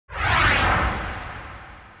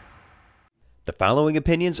The following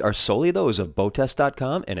opinions are solely those of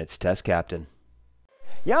BoatTEST.com and its test captain.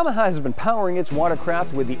 Yamaha has been powering its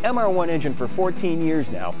watercraft with the MR1 engine for 14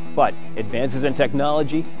 years now, but advances in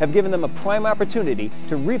technology have given them a prime opportunity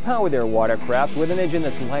to repower their watercraft with an engine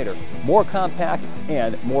that's lighter, more compact,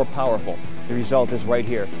 and more powerful. The result is right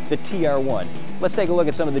here, the TR-1. Let's take a look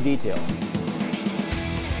at some of the details.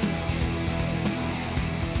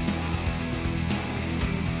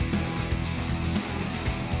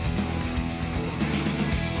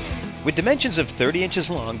 With dimensions of 30 inches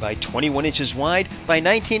long by 21 inches wide by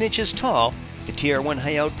 19 inches tall, the TR-1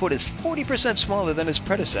 High-Output is 40% smaller than its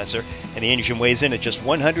predecessor, and the engine weighs in at just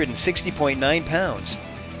 160.9 pounds.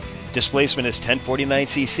 Displacement is 1049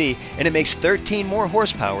 cc, and it makes 13 more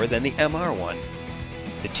horsepower than the MR1.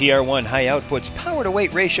 The TR-1 High-Output's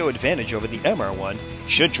power-to-weight ratio advantage over the MR1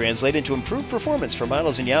 should translate into improved performance for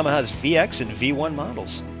models in Yamaha's VX and V1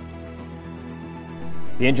 models.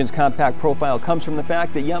 The engine's compact profile comes from the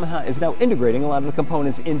fact that Yamaha is now integrating a lot of the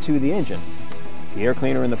components into the engine. The air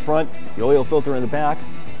cleaner in the front, the oil filter in the back,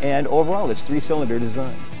 and overall its three-cylinder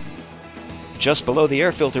design. Just below the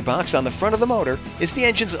air filter box on the front of the motor is the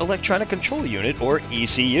engine's electronic control unit, or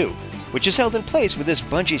ECU, which is held in place with this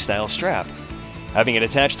bungee-style strap. Having it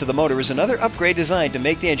attached to the motor is another upgrade designed to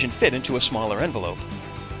make the engine fit into a smaller envelope.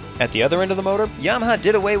 At the other end of the motor, Yamaha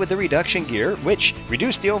did away with the reduction gear, which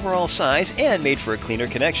reduced the overall size and made for a cleaner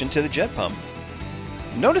connection to the jet pump.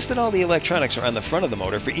 Notice that all the electronics are on the front of the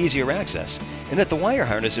motor for easier access, and that the wire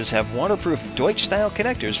harnesses have waterproof Deutsch-style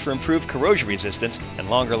connectors for improved corrosion resistance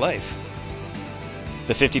and longer life.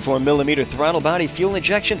 The 54mm throttle body fuel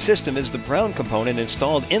injection system is the brown component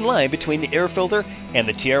installed in line between the air filter and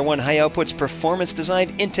the TR-1 High-Output's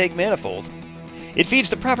performance-designed intake manifold. It feeds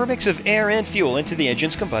the proper mix of air and fuel into the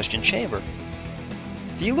engine's combustion chamber.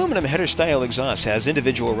 The aluminum header-style exhaust has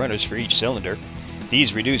individual runners for each cylinder.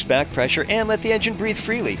 These reduce back pressure and let the engine breathe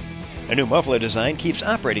freely. A new muffler design keeps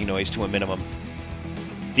operating noise to a minimum.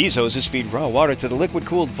 These hoses feed raw water to the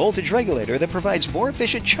liquid-cooled voltage regulator that provides more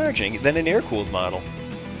efficient charging than an air-cooled model.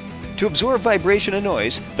 To absorb vibration and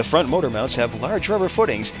noise, the front motor mounts have large rubber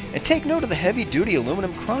footings, and take note of the heavy-duty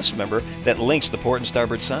aluminum crossmember that links the port and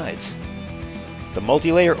starboard sides. The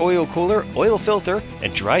multi-layer oil cooler, oil filter,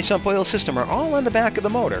 and dry sump oil system are all on the back of the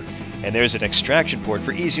motor, and there's an extraction port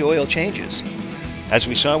for easy oil changes. As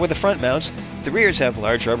we saw with the front mounts, the rears have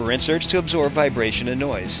large rubber inserts to absorb vibration and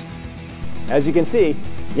noise. As you can see,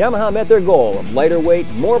 Yamaha met their goal of lighter weight,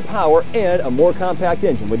 more power, and a more compact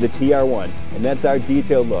engine with the TR-1. And that's our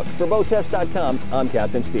detailed look. For BoatTEST.com, I'm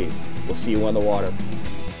Captain Steve. We'll see you on the water.